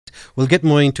We'll get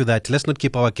more into that. Let's not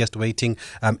keep our guest waiting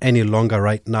any longer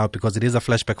right now, because it is a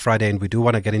Flashback Friday and we do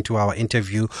want to get into our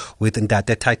interview with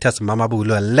Ndate Titus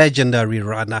Mamabolo, a legendary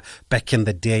runner back in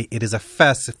the day. It is a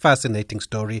fascinating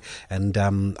story, and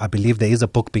I believe there is a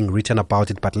book being written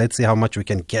about it, but let's see how much we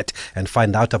can get and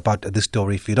find out about this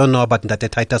story. If you don't know about Ndate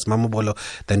Titus Mamabolo,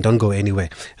 then don't go anywhere.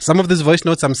 Some of these voice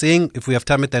notes I'm saying, if we have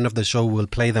time at the end of the show, we'll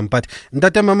play them. But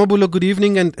Ndate Mamabolo, good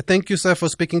evening, and thank you, sir, for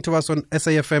speaking to us on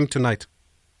SAFM tonight.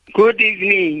 Good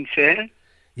evening, sir.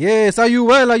 Yes, are you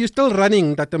well? Are you still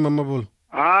running, Ndate Mamabolo?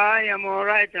 I am all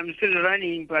right. I'm still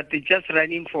running, but just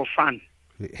running for fun.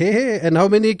 Hey, and how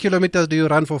many kilometers do you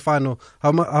run for fun? Or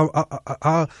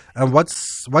and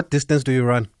what distance do you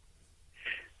run?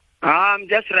 I'm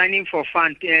just running for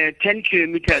fun. 10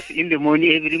 kilometers in the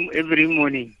morning, every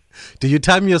morning. Do you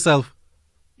time yourself?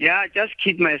 Yeah, just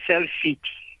keep myself fit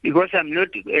because I'm not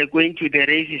going to the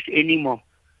races anymore.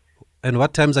 And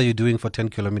what times are you doing for 10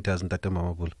 kilometers in Ndate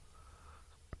Mamabolo?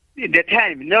 The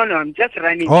time? No, I'm just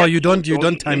running. Oh, just you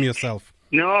don't time yourself?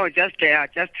 No, just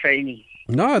training.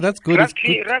 No, that's good.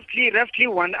 Roughly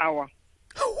 1 hour.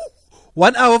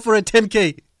 1 hour for a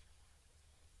 10K?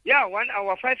 Yeah, 1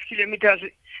 hour, 5 kilometers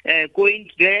going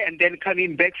there and then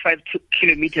coming back 5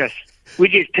 kilometers,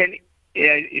 which is 10.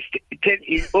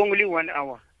 Is only 1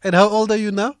 hour. And how old are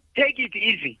you now? Take it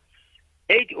easy.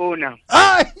 80 now.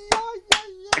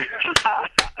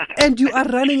 And you are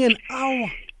running an hour.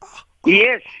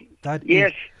 Yes. That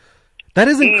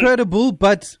is incredible,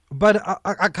 but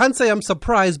I can't say I'm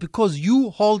surprised, because you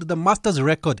hold the master's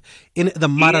record in the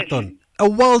marathon, a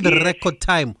world record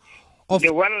time of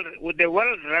the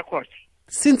world record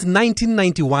since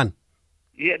 1991.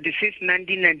 Yeah, this is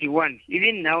 1991.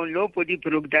 Even now, nobody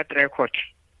broke that record.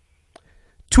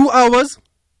 2 hours.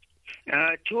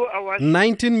 2 hours.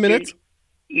 19 minutes.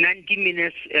 90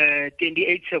 minutes.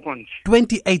 28 seconds.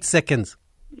 28 seconds.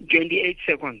 28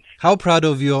 seconds. How proud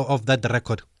of you of that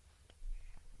record?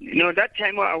 No, that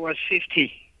time I was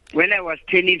 50. When I was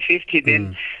turning 50,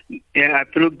 then I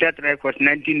broke that record,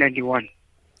 1991.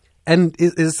 And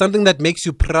is it something that makes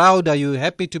you proud? Are you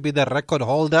happy to be the record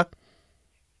holder?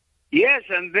 Yes,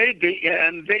 I'm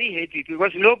very happy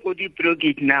because nobody broke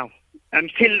it now. I'm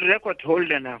still record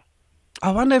holder now.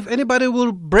 I wonder if anybody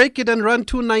will break it and run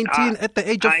 2:19 at the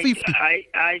age of 50.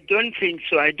 I don't think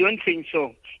so.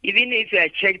 Even if I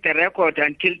check the record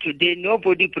until today,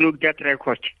 nobody broke that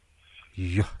record.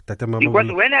 Yeah,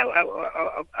 because when I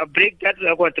break that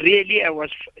record, really, I was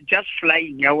just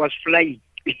flying. I was flying.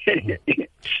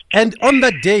 And on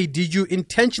that day, did you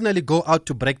intentionally go out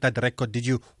to break that record? Did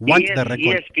you want the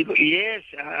record? Yes.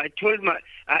 I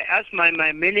asked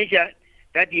my manager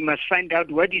that he must find out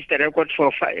what is the record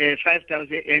for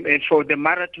 5,000 for the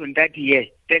marathon that year.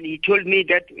 Then he told me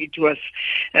that it was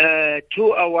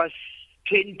 2 hours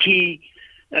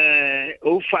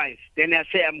 20:05. Then I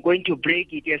said, I'm going to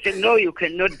break it. He said, no, you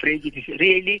cannot break it.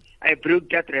 Really, I broke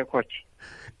that record.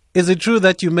 Is it true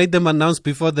that you made them announce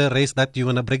before the race that you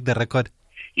want to break the record?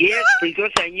 Yes,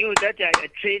 because I knew that I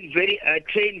trained very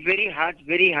hard,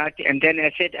 and then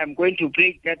I said, I'm going to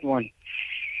break that one.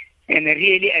 And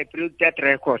really, I broke that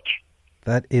record.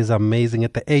 That is amazing.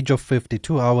 At the age of 50,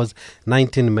 2 hours,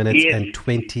 19 minutes and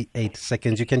 28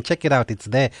 seconds. You can check it out. It's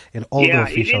there in all the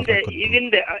official records. Even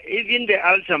the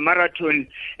Ultra Marathon,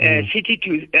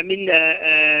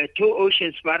 Two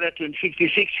Oceans Marathon,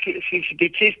 56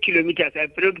 kilometers. I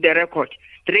broke the record.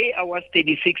 3 hours,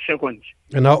 36 seconds.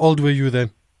 And how old were you then?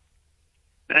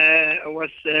 I was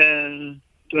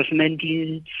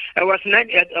 19. I was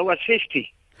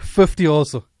 50. 50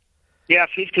 also. Yeah,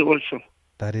 50 also.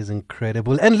 That is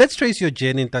incredible. And let's trace your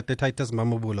journey, Ndate Titus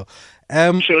Mamabolo.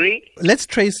 Sorry? Let's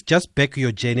trace just back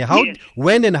your journey.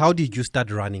 When and how did you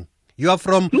start running? You are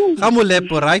from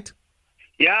Gamolepo, right?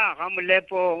 Yeah,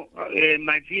 Gamolepo.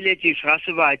 My village is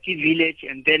Rasavati village,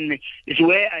 and then it's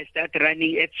where I started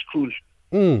running at school.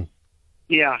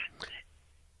 Yeah.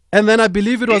 And then I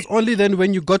believe it was only then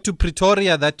when you got to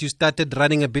Pretoria that you started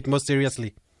running a bit more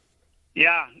seriously.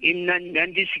 Yeah, in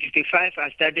 1965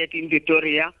 I started in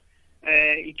Pretoria.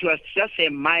 It was just a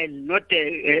mile, not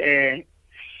the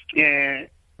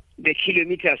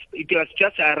kilometers. It was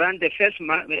just around the first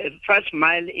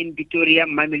mile in Pretoria,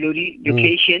 Mamelodi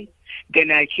location.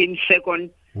 Then I came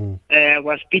second.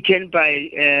 Was beaten by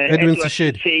Edwin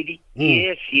Seshedi.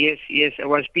 Yes. I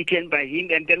was beaten by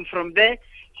him, and then from there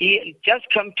he just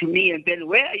come to me, and then,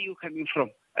 where are you coming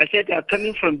from? I said, I'm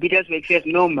coming from Petersburg. He said,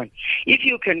 no, man. If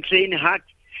you can train hard,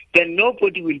 then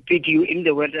nobody will beat you in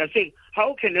the world. I said,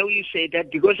 how can you say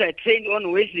that? Because I trained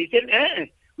on Wesley. He said,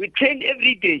 we trained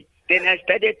every day. Then I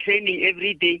started training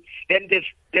every day. Then the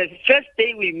first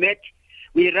day we met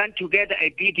we ran together.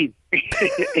 I beat him.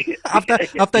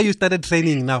 After you started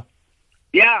training now.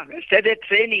 Yeah, I started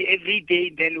training every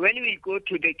day. Then when we go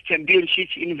to the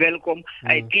championships in Velcom,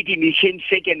 I beat him. He came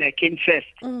second, I came first.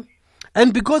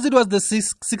 And because it was the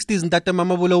 60s in Tata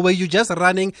Mamabulo, were you just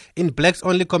running in blacks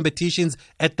only competitions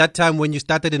at that time when you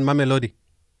started in Mamelodi?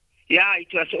 Yeah,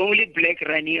 it was only black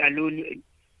running alone.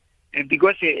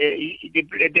 Because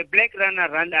the black runner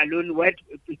ran alone, white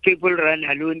people ran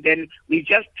alone. Then we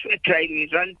just tried, we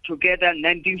ran together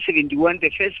 1971, the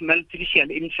first malnutrition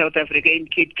in South Africa, in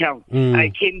Cape Town. I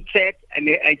came third, and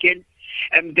again,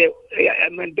 I'm the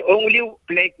only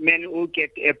black man who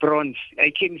get a bronze.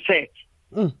 I came third.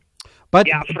 But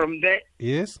yeah, from there.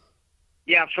 Yes.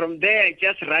 Yeah, from there I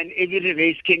just ran every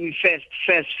race, came first,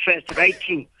 right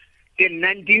through. Then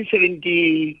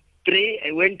 1973,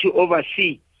 I went to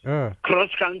overseas.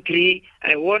 Cross country,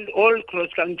 I won all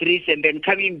cross countries, and then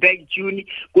coming back June,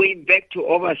 going back to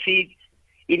overseas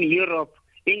in Europe,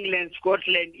 England,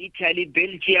 Scotland, Italy,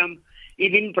 Belgium,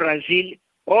 even Brazil.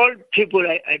 All people,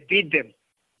 I beat them.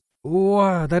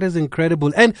 Wow, that is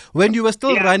incredible! And when you were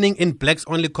still running in blacks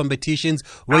only competitions,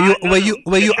 were you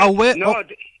aware?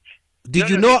 Did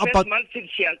you know about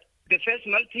the first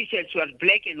multi-shells was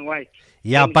black and white?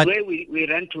 Yeah, and but where we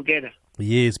ran together.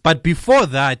 Yes, but before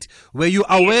that, were you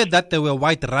aware that there were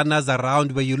white runners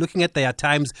around? Were you looking at their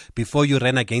times before you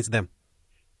ran against them?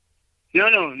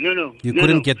 No. You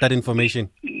couldn't get that information?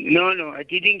 No, I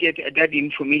didn't get that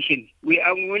information. We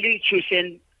are only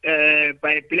chosen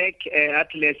by black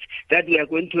athletes that we are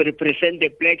going to represent the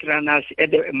black runners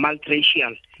at the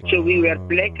multiracial. So we were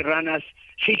black runners,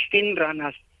 16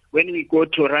 runners, when we go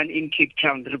to run in Cape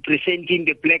Town, representing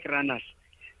the black runners.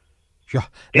 Sure.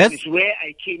 That is where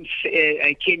I came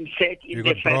third in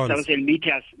the 5,000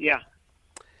 meters. Yeah.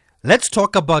 Let's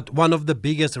talk about one of the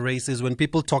biggest races. When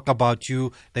people talk about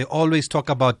you, they always talk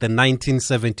about the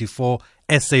 1974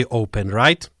 SA Open,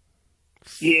 right?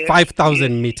 Yes.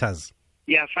 5,000 meters.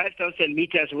 Yeah, 5,000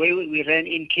 meters where we ran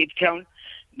in Cape Town.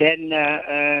 Then,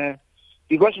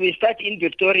 because we start in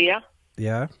Victoria,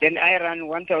 then I ran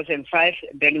 1,005.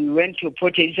 Then we went to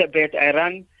Port Elizabeth. I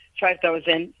ran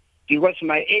 5,000. Because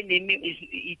my enemy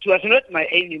it was not my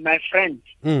enemy, my friend,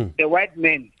 the white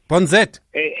man. Bonzet.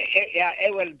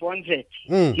 Ewell Bonzet.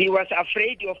 He was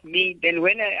afraid of me. Then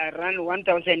when I ran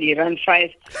 1,000, he ran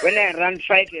 5. When I ran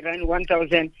 5, he ran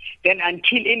 1,000. Then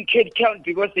until in Cape Town,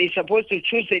 because they're supposed to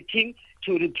choose a team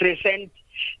to represent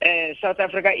South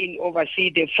Africa in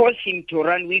overseas, they forced him to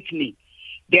run with me.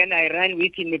 Then I ran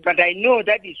with him. But I know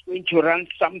that he's going to run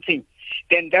something.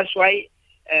 Then that's why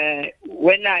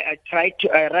when I tried to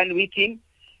run with him,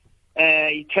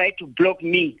 he tried to block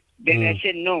me. Then I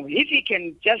said, no, if he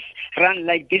can just run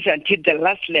like this until the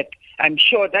last lap, I'm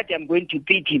sure that I'm going to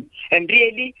beat him. And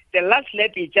really, the last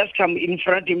lap, he just come in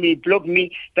front of me, block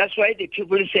me. That's why the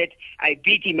people said, I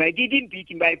beat him. I didn't beat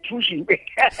him, I pushed him.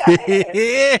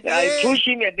 I pushed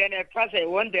him, and then I passed, I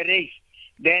won the race.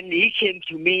 Then he came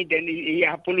to me, then he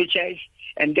apologized.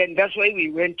 And then that's why we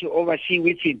went to oversee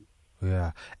with him.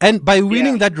 Yeah. And by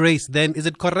winning that race, then, is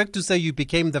it correct to say you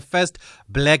became the first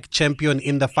black champion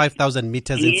in the 5,000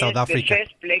 meters in South Africa? The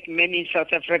first black man in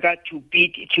South Africa to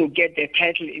get the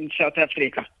title in South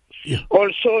Africa. Yeah.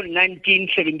 Also,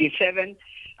 1977,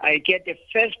 I get the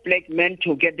first black man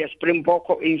to get the Springbok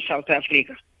in South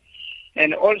Africa.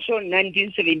 And also,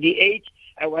 1978,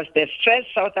 I was the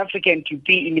first South African to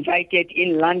be invited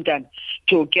in London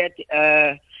to get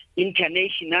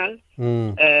international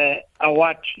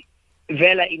award.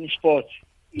 Vela in sports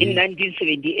in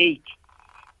 1978.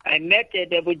 I met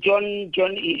John,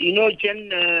 you know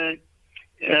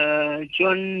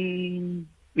John,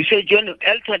 we say John,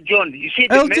 Elton John. You see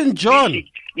Elton John?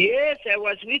 Music. Yes, I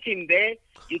was with him there.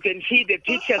 You can see the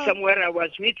picture somewhere. I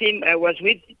was with him. I was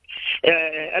with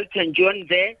Elton John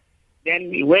there.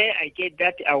 Then where I get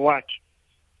that award.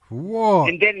 Whoa.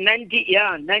 And then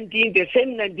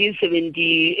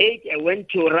 1978, I went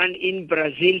to run in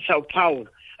Brazil, Sao Paulo.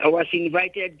 I was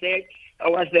invited there. I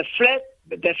was the first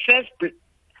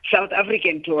South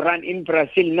African to run in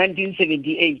Brazil,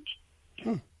 1978.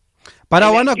 But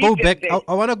I want to go back.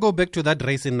 I want to go back to that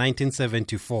race in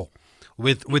 1974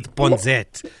 with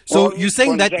Bonzet. So you're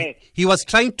saying that he was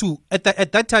trying to at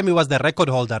that time he was the record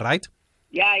holder, right?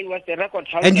 Yeah, he was the record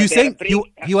holder. And you saying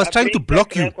he was trying to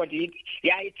block you?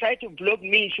 Yeah, he tried to block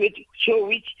me, show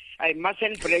which I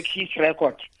mustn't break his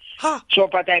record. Huh. So,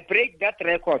 but I break that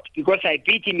record because I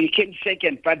beat him. He came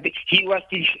second, but he was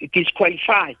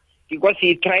disqualified because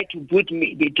he tried to put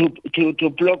me to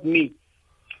block me.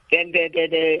 Then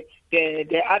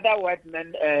the other white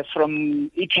man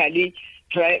from Italy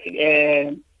tried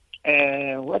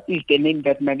what is the name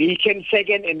that man? He came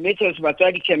second and Matthews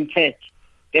Batswadi came third.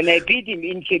 Then I beat him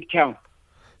in Cape Town.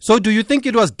 So do you think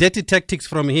it was dirty tactics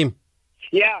from him?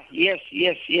 Yeah, yes.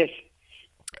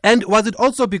 And was it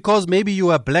also because maybe you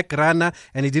were a black runner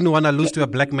and he didn't want to lose to a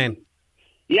black man?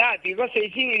 Yeah, because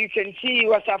you can see he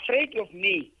was afraid of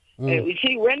me. You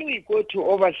see, when we go to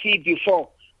overseas,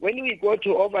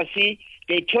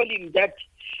 they told him that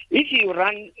if you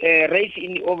run a race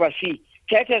in overseas,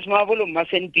 Titus Mavolo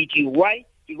mustn't beat you. Why?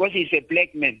 Because he's a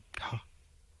black man.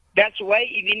 That's why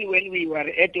even when we were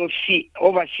at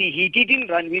overseas, he didn't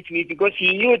run with me because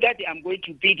he knew that I'm going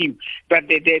to beat him. But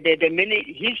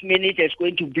his manager is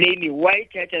going to blame me. Why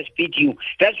Titus beat you?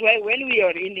 That's why when we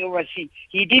are in overseas,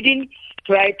 he didn't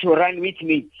try to run with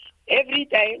me. Every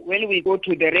time when we go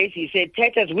to the race, he said,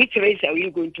 Titus, which race are you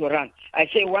going to run? I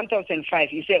say 1005.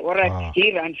 He said, all right,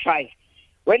 He ran 5.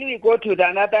 When we go to the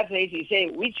another race, he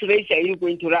say, which race are you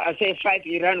going to run? I say 5,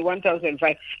 he ran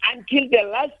 1005. Until the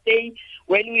last day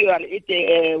when we were at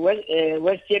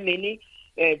West Germany,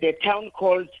 the town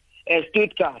called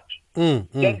Stuttgart. Then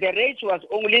the race was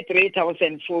only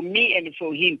 3,000 for me and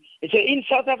for him. So in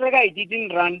South Africa, he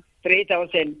didn't run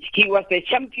 3,000. He was the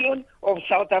champion of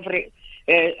South Africa,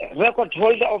 record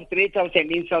holder of 3,000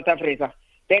 in South Africa.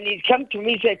 Then he came to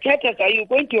me and said, Titus, are you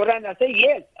going to run? I said,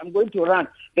 yes, I'm going to run.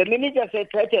 The manager said,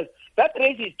 Titus, that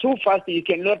race is too fast, you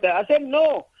cannot. I said,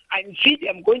 no, I'm fit,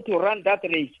 I'm going to run that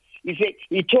race. He said,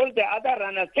 he told the other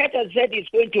runner, Titus said he's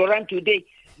going to run today.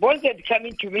 Bonset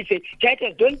coming to me and said,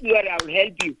 Titus, don't worry, I'll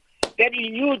help you. Then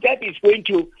he knew that he's going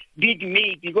to beat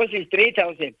me because it's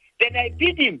 3,000. Then I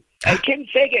beat him. I came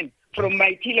second from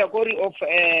my Tilagori of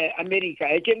America.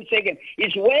 I came second.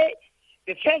 It's where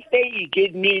the first day he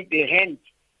gave me the hand,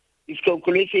 his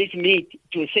congratulations me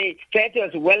to say,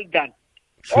 Titus, well done.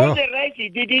 Sure. All the rest, he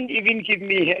didn't even give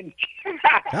me a hand.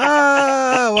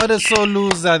 What a sore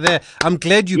loser there. I'm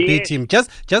glad you beat him.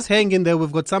 Just hang in there.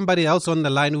 We've got somebody else on the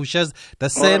line who shares the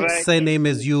same surname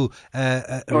as you,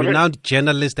 renowned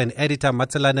journalist and editor,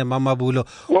 Matselane Mamabulo.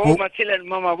 Matselane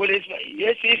Mamabulo,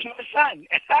 yes, he's my son.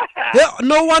 Yeah,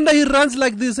 no wonder he runs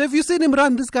like this. Have you seen him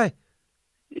run, this guy?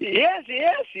 Yes,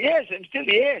 I'm still,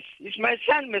 yes. It's my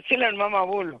son, Matselane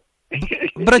Mamabulo.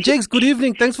 Bra Jakes, good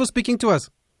evening. Thanks for speaking to us.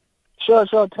 Sure,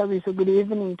 Tabi. So good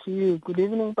evening to you. Good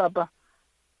evening, Papa.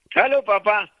 Hello,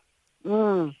 Papa.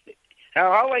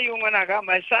 How are you, Manaka,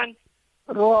 my son?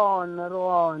 Ron.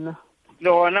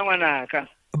 Manaka.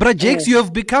 Bra Jakes, you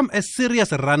have become a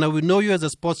serious runner. We know you as a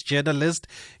sports journalist.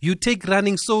 You take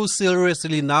running so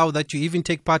seriously now that you even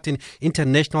take part in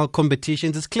international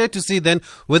competitions. It's clear to see then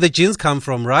where the genes come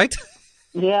from, right?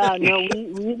 Yeah, no,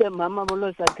 we the Mama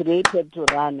Bolos are created to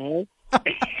run, eh?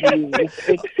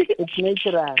 It's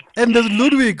natural. And there's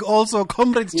Ludwig also,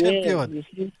 Comrades champion.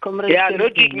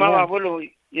 Ludwig Mama Bolo,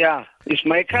 it's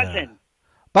my cousin. Yeah.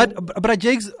 But Bra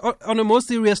Jakes, on a more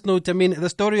serious note, I mean, the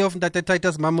story of Ndate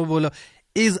Titus Mamabolo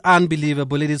is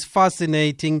unbelievable. It is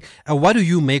fascinating. What do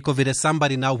you make of it as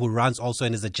somebody now who runs also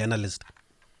and is a journalist?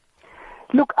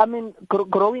 Look, I mean,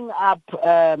 growing up,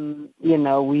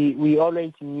 we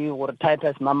always knew what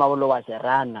Titus Mamabolo was a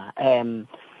runner. I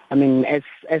mean, as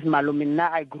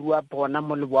Malumina, I grew up on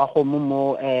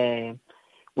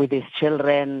with his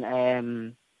children,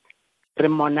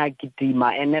 Remona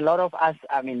Kitima, and a lot of us,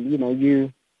 I mean,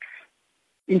 you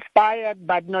inspired,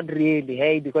 but not really,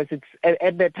 hey, because it's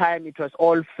at the time it was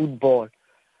all football.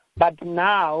 But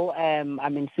now, I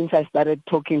mean, since I started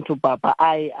talking to Papa,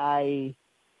 I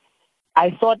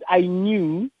thought I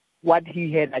knew what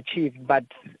he had achieved, but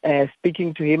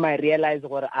speaking to him, I realized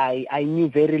I knew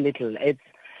very little.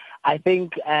 I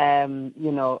think, Papa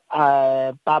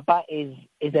is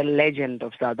a legend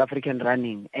of South African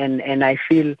running. And I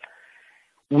feel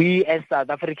we as South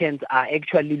Africans are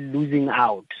actually losing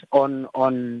out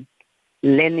on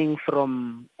learning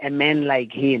from a man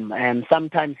like him. And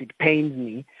sometimes it pains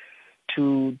me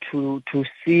to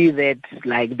see that,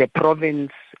 like, the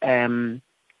province, the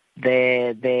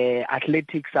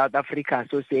Athletic South Africa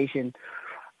Association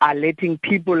are letting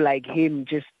people like him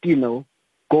just,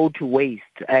 go to waste.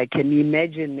 Can you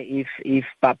imagine if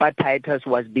Papa Titus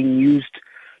was being used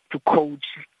to coach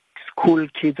school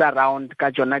kids around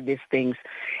Kajona, these things,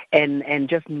 and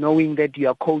just knowing that you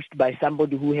are coached by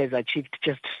somebody who has achieved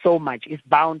just so much is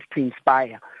bound to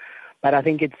inspire. But I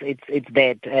think it's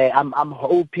that. I'm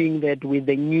hoping that with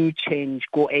the new change,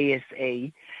 Go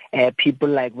ASA, people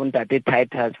like Ndate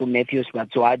Titus, Matthews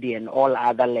Batswadi, and all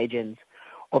other legends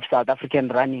of South African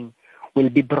running will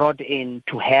be brought in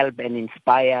to help and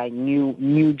inspire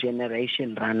new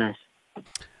generation runners.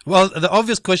 Well, the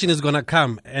obvious question is going to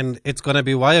come, and it's going to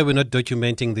be, why are we not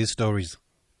documenting these stories,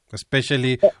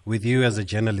 especially with you as a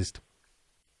journalist?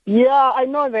 Yeah, I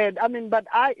know that. I mean, but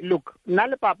look,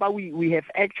 Nale Papa, we have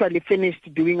actually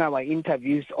finished doing our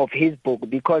interviews of his book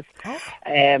because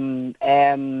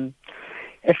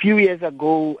a few years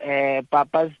ago,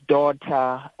 Papa's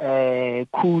daughter,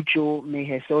 Kujo, may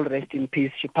her soul rest in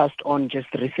peace, she passed on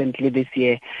just recently this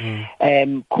year.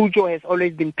 Kujo has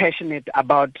always been passionate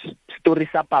about stories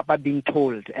of Papa being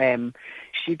told.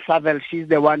 She travels, she's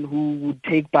the one who would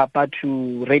take Papa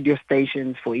to radio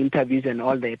stations for interviews and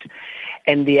all that.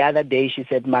 And the other day she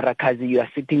said, Marakazi, you are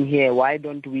sitting here, why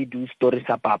don't we do stories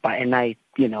of Papa? And it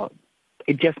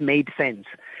just made sense.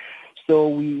 So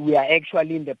we are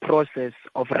actually in the process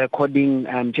of recording,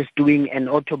 just doing an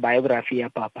autobiography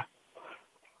of Papa.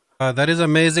 That is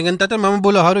amazing. And Tata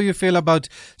Mamabolo, how do you feel about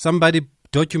somebody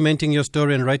documenting your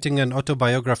story and writing an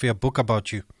autobiography, a book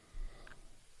about you?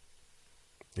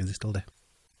 Is he still there?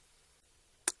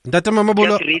 Tata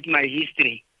Mamabolo. Just read my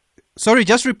history. Sorry,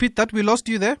 just repeat that. We lost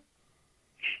you there.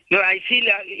 No, I feel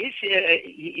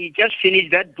he just finished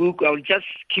that book. I'll just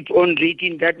keep on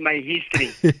reading my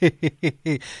history.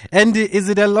 And is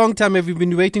it a long time? Have you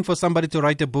been waiting for somebody to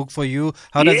write a book for you?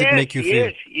 How does it make you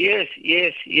feel?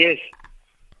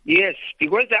 Yes.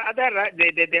 Because the other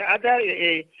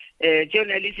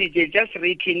journalists, they just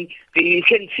written. You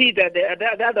can see that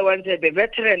the other ones, the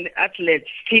veteran athlete,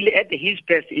 still at his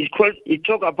best. He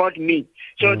talk about me.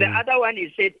 So the other one,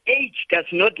 he said, age does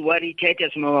not worry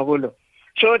Titus Mamabolo.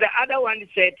 So the other one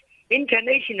said,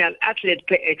 international athlete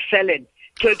excellent,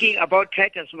 talking about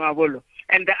Titus Mamabolo.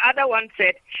 And the other one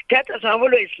said, Titus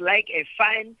Mamabolo is like a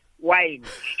fine wine.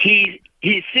 He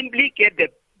simply get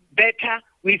the better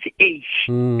with age.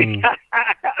 Yes.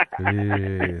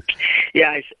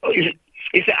 Yeah,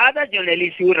 it's the other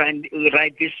journalists who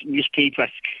write these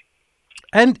newspapers.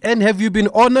 And have you been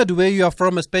honored where you are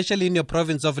from, especially in your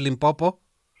province of Limpopo?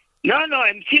 No,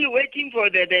 I'm still waiting for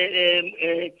the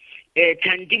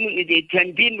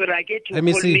Tandim Rage to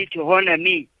call me to honor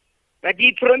me. But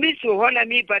he promised to honor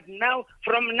me, but now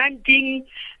from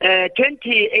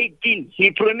 2018,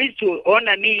 he promised to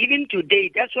honor me even today.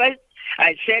 That's why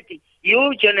I said,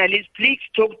 you journalists, please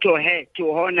talk to her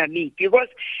to honor me. Because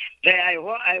I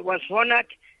was honored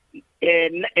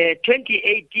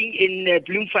 2018 in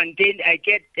Bloemfontein. I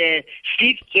get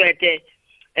Steve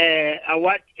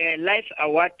award, Life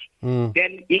Award.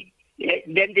 Then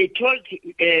they told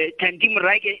Tandim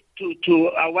Rage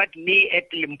to award me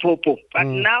at Limpopo. But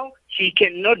now she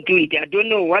cannot do it. I don't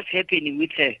know what's happening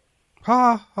with her.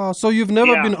 So you've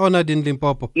never been honored in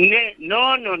Limpopo?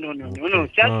 No.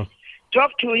 Just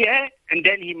talk to her and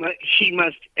then she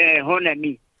must honor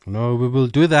me. No, we will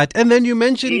do that. And then you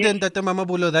mentioned then, Tata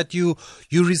Mamabolo, that you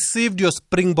received your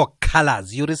Springbok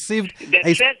colors. You received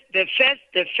the first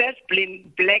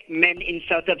black man in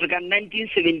South Africa,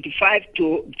 1975,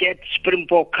 to get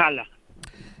Springbok color.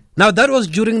 Now that was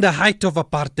during the height of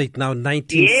apartheid. Now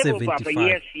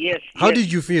 1975. Yes. How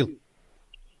did you feel?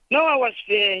 No, I was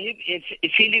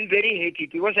feeling very happy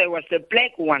because I was the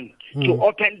black one to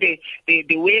open the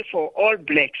way for all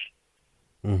blacks.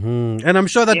 And I'm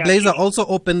sure that blazer also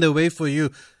opened the way for you.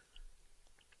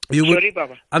 Sorry,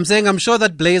 Baba. I'm saying I'm sure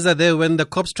that blazer there, when the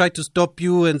cops tried to stop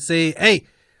you and say, hey,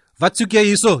 Vatsukia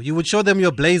Yiso, you would show them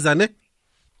your blazer, ne?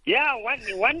 Yeah,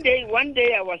 one day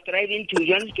I was driving to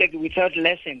Johannesburg without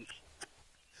lessons.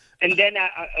 And then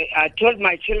I told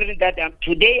my children that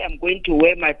today I'm going to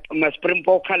wear my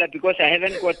Springbok color because I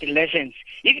haven't got lessons.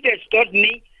 If they stop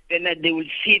me, then they will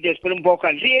see the Springbok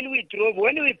color. Really, we drove.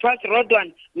 When we passed Road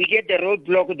 1, we get the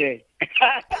roadblock there.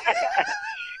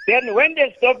 Then when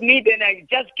they stop me, then I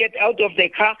just get out of the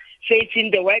car facing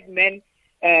the white man.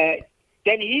 Then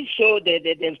he saw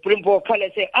the Springbok color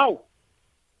and said, "Oh,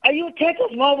 are you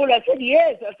Titus Mamabolo?" I said,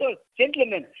 "Yes." I said,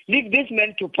 "Gentlemen, leave this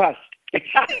man to pass."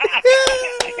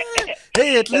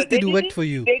 Hey, at least it worked for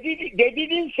you. They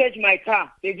didn't search my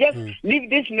car. They just leave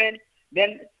this man.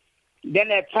 Then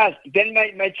I passed. Then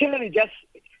my children just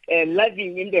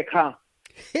laughing in the car.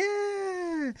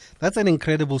 Yeah, that's an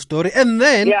incredible story. And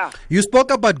then you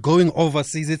spoke about going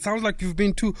overseas. It sounds like you've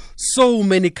been to so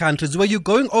many countries. Were you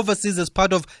going overseas as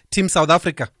part of Team South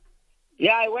Africa?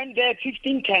 Yeah, I went there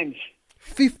 15 times.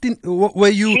 15? Were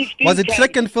you? 15 was it times.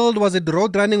 track and field? Was it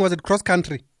road running? Was it cross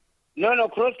country? No,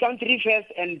 cross country first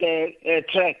and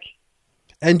track.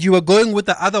 And you were going with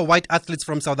the other white athletes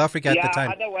from South Africa at the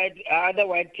time? other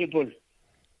white people.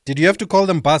 Did you have to call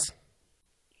them bus?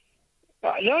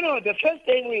 No. The first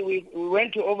day we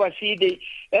went to overseas,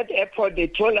 at the airport, they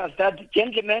told us that,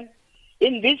 gentlemen,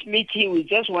 in this meeting, we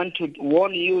just want to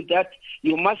warn you that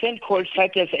you mustn't call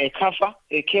Titus a kafir,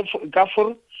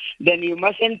 then you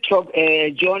mustn't talk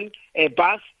John a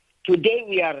bus. Today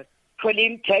we are call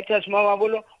him Titus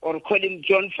Mamabolo or call him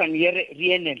John van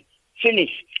Rienen.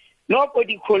 Finish.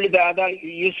 Nobody call the other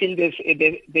using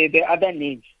the other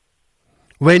names.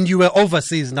 When you were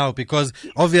overseas now, because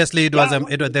obviously it was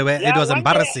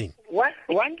embarrassing.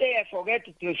 One day I forget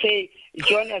to say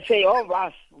John. I say, "Oh,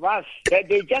 Vas."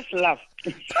 They just laugh.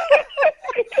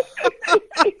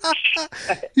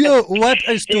 Yo, what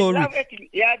a story!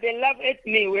 They laugh at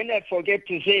me when I forget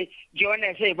to say John.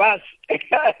 I say Vas.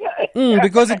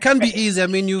 Because it can be easy. I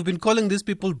mean, you've been calling these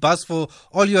people Bas for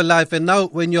all your life, and now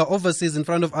when you're overseas in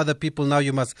front of other people, now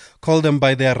you must call them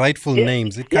by their rightful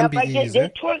names. It can be easy.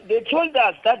 They told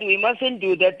us that we mustn't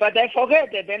do that, but I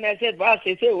forget it. Then I said Vas.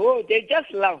 They say, "Oh," they just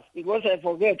laugh because I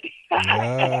forget.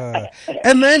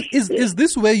 And then, is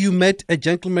this where you met a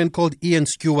gentleman called Ian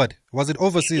Stewart? Was it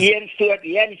overseas? Ian Stewart.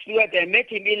 I met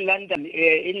him in London,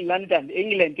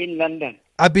 England, in London.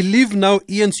 I believe now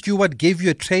Ian Stewart gave you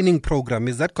a training program.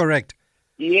 Is that correct?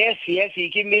 Yes, he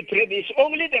gave me training. It's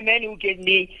only the man who gave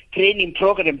me training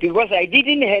program because I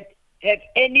didn't have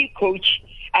any coach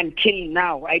until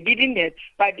now. I didn't have.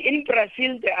 But in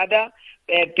Brazil, the other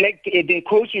the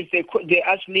coaches, they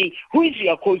asked me, "Who is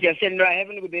your coach?" I said, "No, I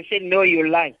haven't." They said, "No, you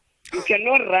lie. You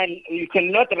cannot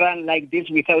run like this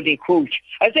without a coach."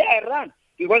 I said, "I run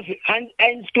because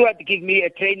Ian Stewart gave me a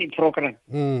training program."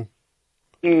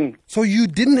 So you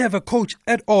didn't have a coach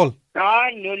at all?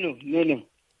 No.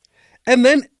 And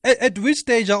then at which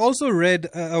stage, I also read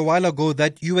a while ago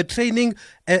that you were training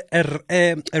a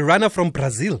runner from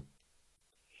Brazil.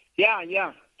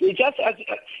 Yeah.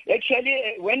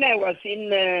 Actually, when I was in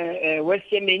West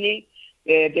Germany,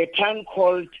 the town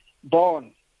called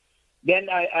Bonn, then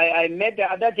I met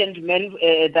the other gentleman,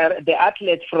 the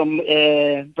athlete from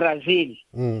Brazil.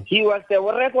 He was the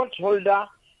record holder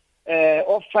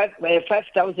of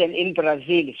 5,000 in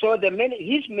Brazil. So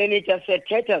his manager said,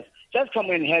 "Titus, just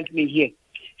come and help me here.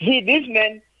 See, this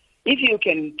man, if you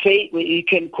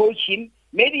can coach him,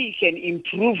 maybe he can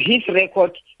improve his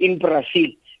record in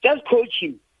Brazil. Just coach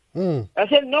him." I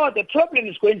said, "No, the problem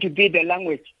is going to be the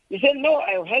language." He said, "No,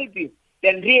 I'll help you."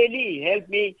 Then really he helped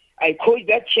me. I coached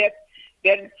that chap.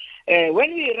 Then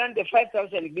when we ran the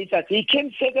 5,000 meters, he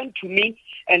came second to me,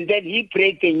 and then he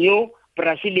broke the new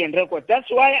Brazilian record. That's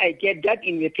why I get that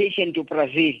invitation to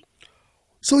Brazil.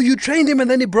 So you trained him and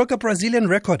then he broke a Brazilian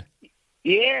record?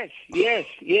 Yes.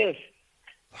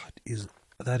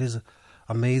 That is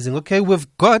amazing. Okay, we've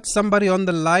got somebody on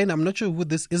the line. I'm not sure who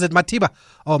this is. It Matiba?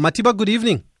 Oh, Matiba, good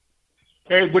evening.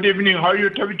 Hey, good evening. How are you,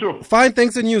 Tabito? Fine,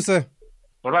 thanks, and you, sir?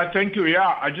 All right, thank you.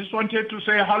 Yeah, I just wanted to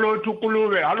say hello to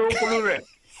Kulube. Hello, Kulube.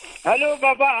 Hello,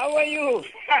 Baba. How are you?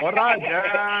 All right.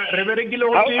 Reverend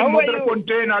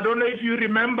Fontaine. I don't know if you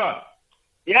remember.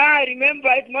 Yeah, I remember.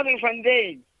 It's Mother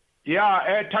Fontaine.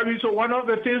 Yeah, Tavi, so one of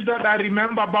the things that I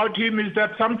remember about him is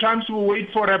that sometimes we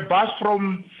wait for a bus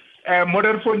from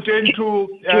Modderfontein to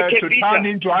town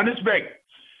in Johannesburg.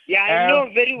 Yeah, I know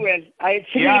very well. I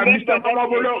still remember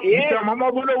Mr.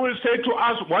 Mamabulo will say to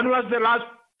us, when was the last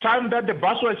time that the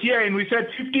bus was here? And we said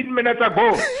 15 minutes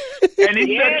ago. And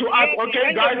he said to us,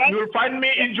 okay, guys, you'll find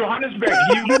me in Johannesburg.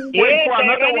 He will wait for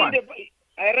another one.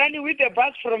 I ran with the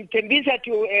bus from Tembisa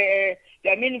to...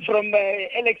 from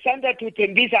Alexander to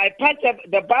Tembisa. I parked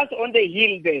the bus on the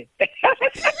hill there.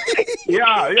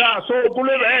 Yeah. So,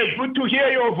 Kulebe, good to hear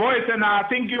your voice, and I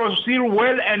think you're still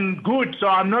well and good. So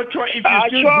I'm not sure if you're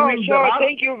still doing the run.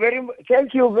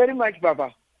 Thank you very much,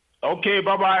 Baba. Okay,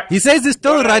 bye-bye. He says he's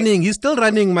still running. He's still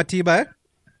running, Matiba.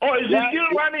 Oh, is he still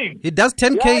running? He does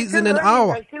 10 Ks in an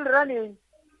hour. I'm still running.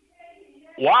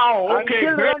 Wow, okay.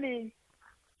 I'm still running.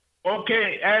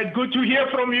 Okay, good to hear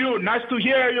from you. Nice to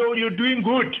hear you're doing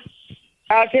good.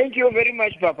 Thank you very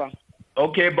much, Papa.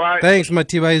 Okay, bye. Thanks,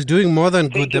 Matiba. He's doing more than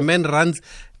good. The man runs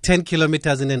 10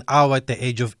 kilometers in an hour at the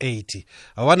age of 80.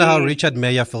 I wonder how Richard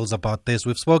Meyer feels about this.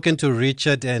 We've spoken to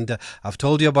Richard, and I've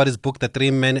told you about his book, The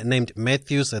Three Men Named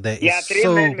Matthews. There is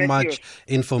so much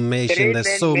information.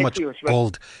 There's so much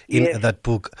gold in that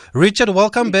book. Richard,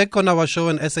 welcome back on our show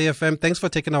on SAFM. Thanks for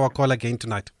taking our call again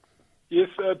tonight. Yes,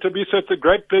 Tabisa, it's a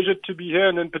great pleasure to be here,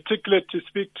 and in particular to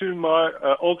speak to my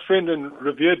old friend and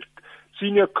revered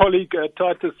senior colleague,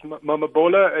 Titus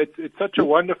Mamabola. It's such a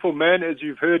wonderful man, as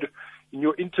you've heard in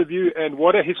your interview, and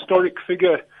what a historic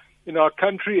figure in our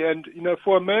country. And,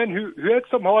 for a man who had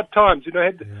some hard times,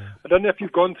 I don't know if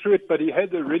you've gone through it, but he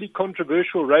had a really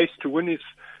controversial race to win his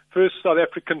first South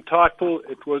African title.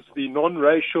 It was the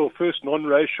first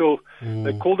non-racial.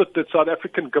 They called it the South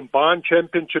African Combined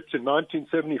Championships in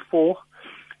 1974.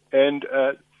 And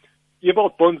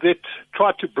Ewald Bonzet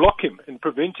tried to block him and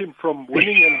prevent him from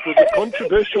winning, and it was a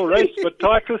controversial race. But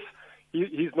Titus,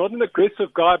 he's not an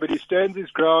aggressive guy, but he stands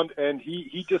his ground, and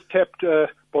he just tapped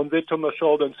Bonzet on the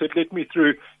shoulder and said, "Let me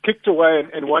through," kicked away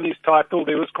and won his title.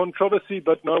 There was controversy,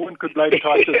 but no one could blame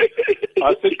Titus.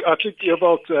 I think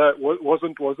Ewald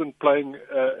wasn't playing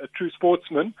a true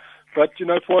sportsman. But,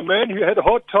 for a man who had a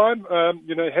hard time,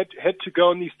 had to go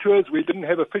on these tours. We didn't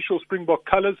have official Springbok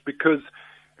colours because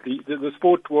the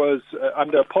sport was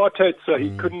under apartheid, so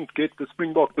he couldn't get the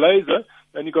Springbok blazer,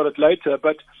 and he got it later.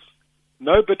 But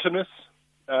no bitterness,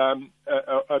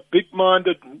 a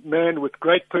big-minded man with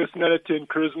great personality and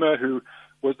charisma who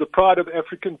was the pride of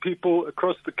African people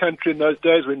across the country in those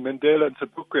days when Mandela and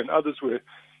Sobukwe and others were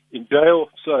in jail.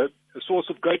 So a source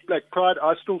of great black pride.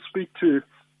 I still speak to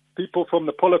people from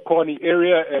the Polokwane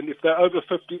area, and if they're over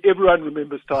 50, everyone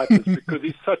remembers Titus because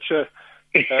he's such a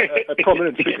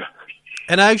prominent figure.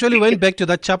 And I actually went back to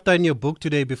that chapter in your book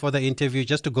today before the interview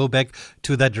just to go back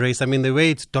to that race. I mean, the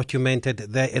way it's documented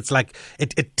there, it's like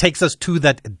it takes us to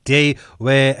that day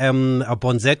where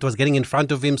Bonzet was getting in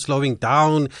front of him, slowing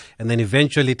down, and then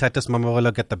eventually Titus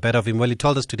Mamabolo got the better of him. Well, he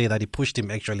told us today that he pushed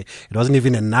him, actually. It wasn't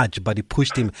even a nudge, but he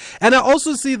pushed him. And I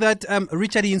also see that,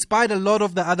 Richard, he inspired a lot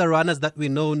of the other runners that we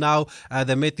know now,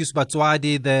 the Matthews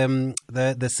Batswadi,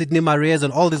 the Sydney Marias,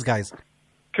 and all these guys.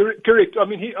 Correct. I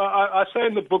mean, I say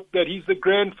in the book that he's the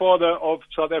grandfather of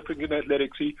South African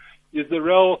athletics. He is the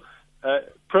real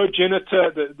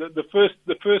progenitor, the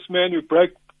first man who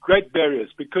broke great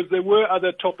barriers, because there were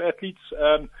other top athletes,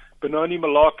 Benoni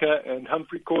Malaka and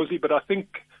Humphrey Causey, but I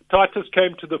think Titus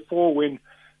came to the fore when,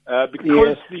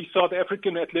 because the South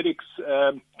African athletics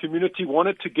community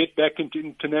wanted to get back into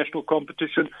international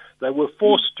competition, they were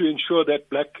forced to ensure that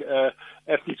black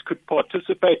athletes could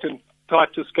participate, and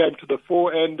Titus came to the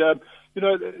fore, and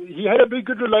he had a very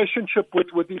good relationship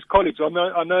with his colleagues. I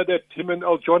know that him and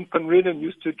John van Reenen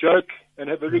used to joke and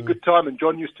have a very good time, and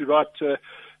John used to write to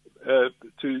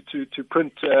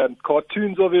print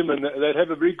cartoons of him, and they'd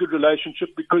have a very good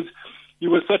relationship because he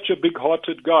was such a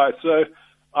big-hearted guy. So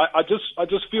I just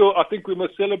feel I think we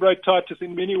must celebrate Titus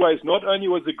in many ways. Not only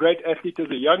was he a great athlete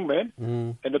as a young man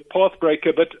and a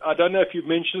pathbreaker, but I don't know if you've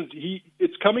mentioned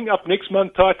it's coming up next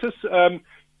month, Titus.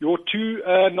 Your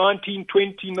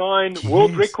 1929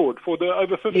 world record for the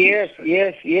over 50. Yes.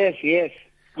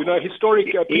 Historic.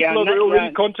 People are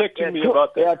already contacting me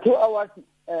about that. 2 hours.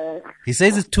 He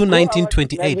says it's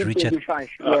 2:19:28, Richard.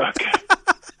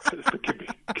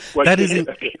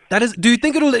 That is. Do you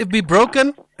think it will be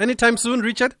broken anytime soon,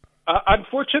 Richard?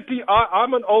 Unfortunately,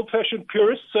 I'm an old-fashioned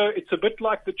purist, so it's a bit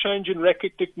like the change in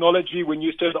racket technology when you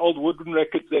used to have the old wooden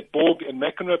rackets that Borg and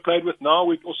McEnroe played with. Now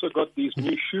we've also got these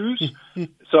new shoes.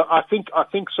 So I think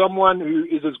someone who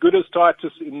is as good as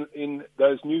Titus in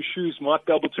those new shoes might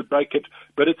be able to break it,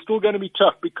 but it's still going to be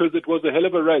tough because it was a hell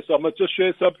of a race. I must just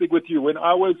share something with you. When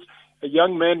I was a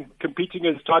young man competing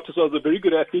against Titus, I was a very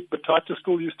good athlete, but Titus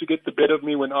still used to get the better of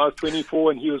me when I was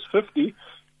 24 and he was 50.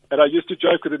 And I used to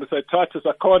joke with him and say, Titus,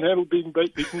 I can't handle being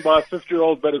beaten by a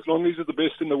 50-year-old, but as long as he's the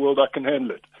best in the world, I can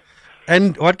handle it.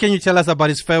 And what can you tell us about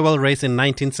his farewell race in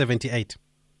 1978?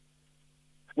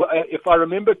 Well, if I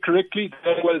remember correctly,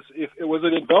 was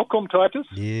it in Welkom, Titus?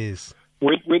 Yes.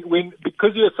 When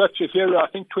because he was such a hero, I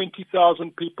think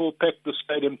 20,000 people packed the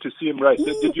stadium to see him race.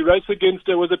 Ooh. Did you race against,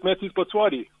 was it Matthews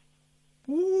Batswadi?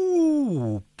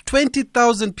 Ooh,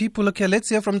 20,000 people. Okay, let's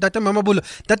hear from Data Mamabolo.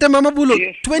 Data Mamabolo,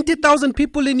 yes. 20,000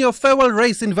 people in your farewell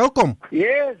race in Welkom?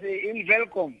 Yes, in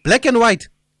Welkom. Black and white?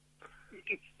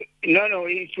 No,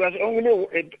 it was only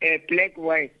a black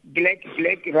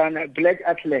runner, black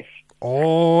athlete.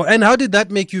 Oh, and how did that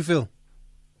make you feel?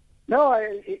 No,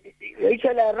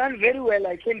 actually I ran very well.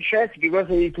 I came first because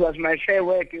it was my fair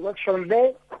work. Because from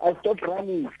there, I stopped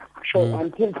running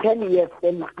until 10 years.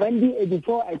 Then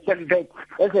 1984, I came back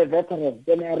as a veteran.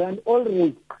 Then I ran all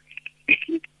races.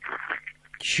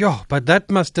 Sure, but that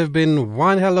must have been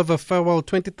one hell of a farewell,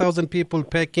 20,000 people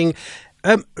packing.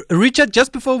 Richard,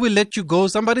 just before we let you go,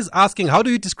 somebody's asking, how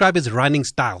do you describe his running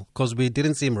style? Because we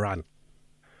didn't see him run.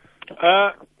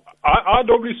 I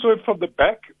normally saw him from the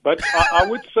back, but I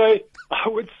would say,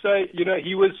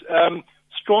 he was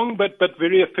strong but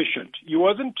very efficient. He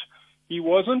wasn't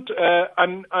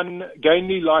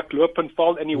ungainly like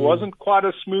Lopenfeld, and he wasn't quite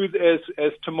as smooth as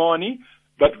Tamani,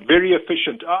 but very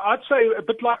efficient. I'd say a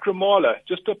bit like Ramala,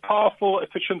 just a powerful,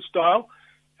 efficient style.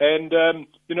 And I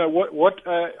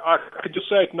could just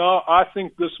say it now. I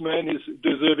think this man is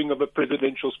deserving of a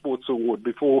Presidential Sports Award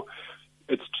before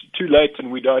it's too late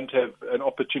and we don't have an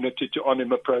opportunity to honor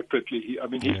him appropriately.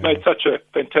 He's made such a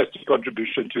fantastic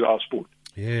contribution to our sport.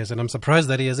 Yes, and I'm surprised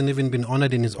that he hasn't even been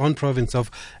honored in his own province of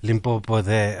Limpopo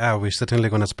there. We're certainly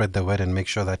going to spread the word and make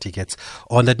sure that he gets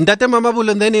honored. Ndate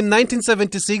Mamabolo, and then in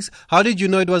 1976, how did you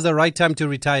know it was the right time to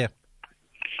retire?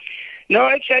 No,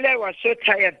 actually, I was so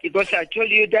tired because I told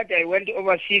you that I went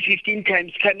overseas 15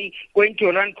 times, going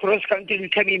to run cross country,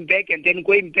 coming back, and then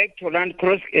going back to run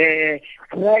cross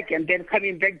track, and then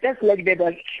coming back. Just like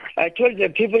that, I told the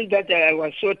people that I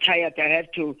was so tired, I had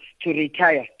to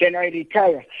retire. Then I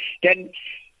retired. Then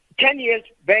 10 years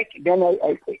back, then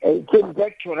I came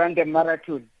back to run the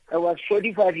marathon. I was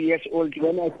 45 years old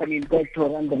when I came back to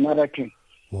run the marathon.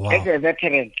 Wow. As a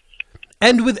veteran.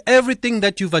 And with everything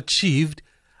that you've achieved,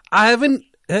 I haven't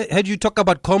heard you talk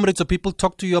about comrades or people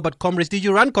talk to you about comrades. Did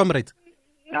you run comrades?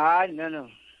 No.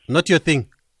 Not your thing?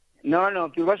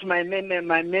 No, because my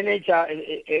manager,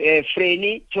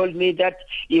 Freni, told me that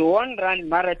you won't run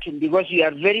marathon because you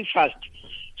are very fast.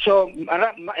 So,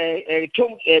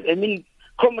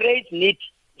 comrades need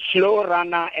slow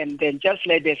runner and then just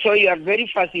like that. So you are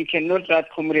very fast, you cannot run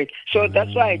comrades. So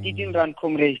that's why I didn't run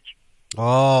comrades.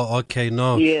 Oh, okay,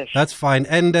 no. Yes. That's fine.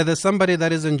 And there's somebody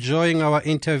that is enjoying our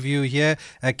interview here.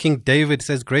 King David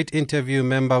says, great interview,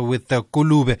 member with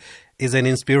Kulube is an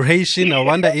inspiration. I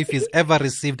wonder if he's ever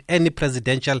received any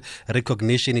presidential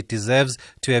recognition. It deserves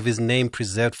to have his name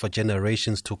preserved for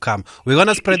generations to come. We're going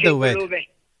to spread the word.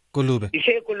 Kulube. You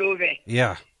say Kulube?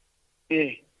 Yeah. Yeah.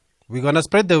 We're going to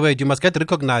spread the word. You must get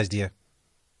recognized here.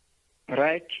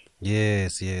 Right.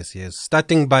 Yes.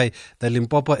 Starting by the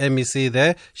Limpopo MEC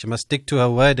there. She must stick to her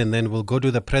word, and then we'll go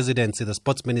to the presidency, the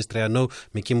sports ministry. I know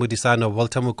Miki Mudisano,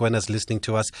 Walter Mukwena is listening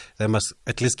to us. They must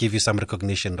at least give you some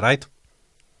recognition, right?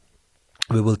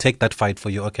 We will take that fight for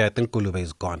you. Okay, I think Kulube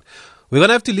is gone. We're going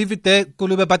to have to leave it there,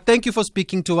 Kulube, but thank you for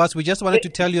speaking to us. We just wanted to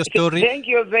tell your story. Thank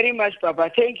you very much,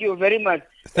 Papa. Thank you very much.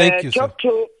 Thank you, talk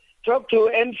to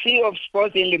MC of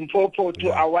Sports in Limpopo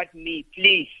to award me,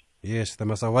 please. Yes, they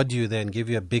must award you there and give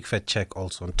you a big fat check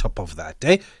also on top of that.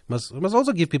 Must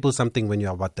also give people something when you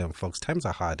award them, folks. Times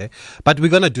are hard, But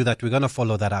we're going to do that. We're going to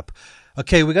follow that up.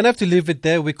 Okay, we're going to have to leave it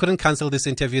there. We couldn't cancel this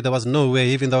interview. There was no way,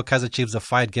 even though Kaizer Chiefs have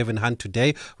fired Gavin Hunt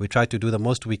today. We tried to do the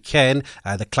most we can.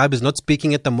 The club is not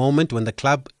speaking at the moment. When the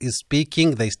club is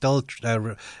speaking, they still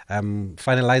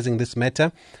finalizing this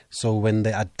matter. So when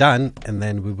they are done, and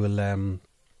then we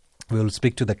will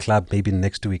speak to the club maybe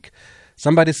next week.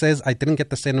 Somebody says, I didn't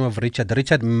get the surname of Richard.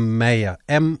 Richard Mayer,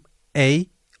 Mayer.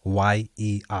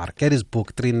 Get his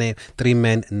book, Three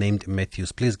Men Named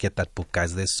Matthews. Please get that book,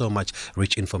 guys. There's so much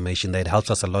rich information there. It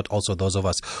helps us a lot. Also, those of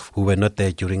us who were not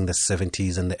there during the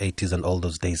 70s and the 80s and all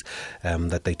those days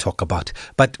that they talk about.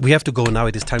 But we have to go now.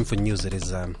 It is time for news. It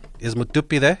is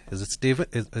Mutupi there? Is it Stephen?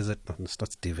 Is it? No, it's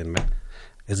not Stephen, man.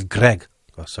 It's Greg.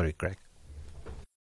 Oh, sorry, Greg.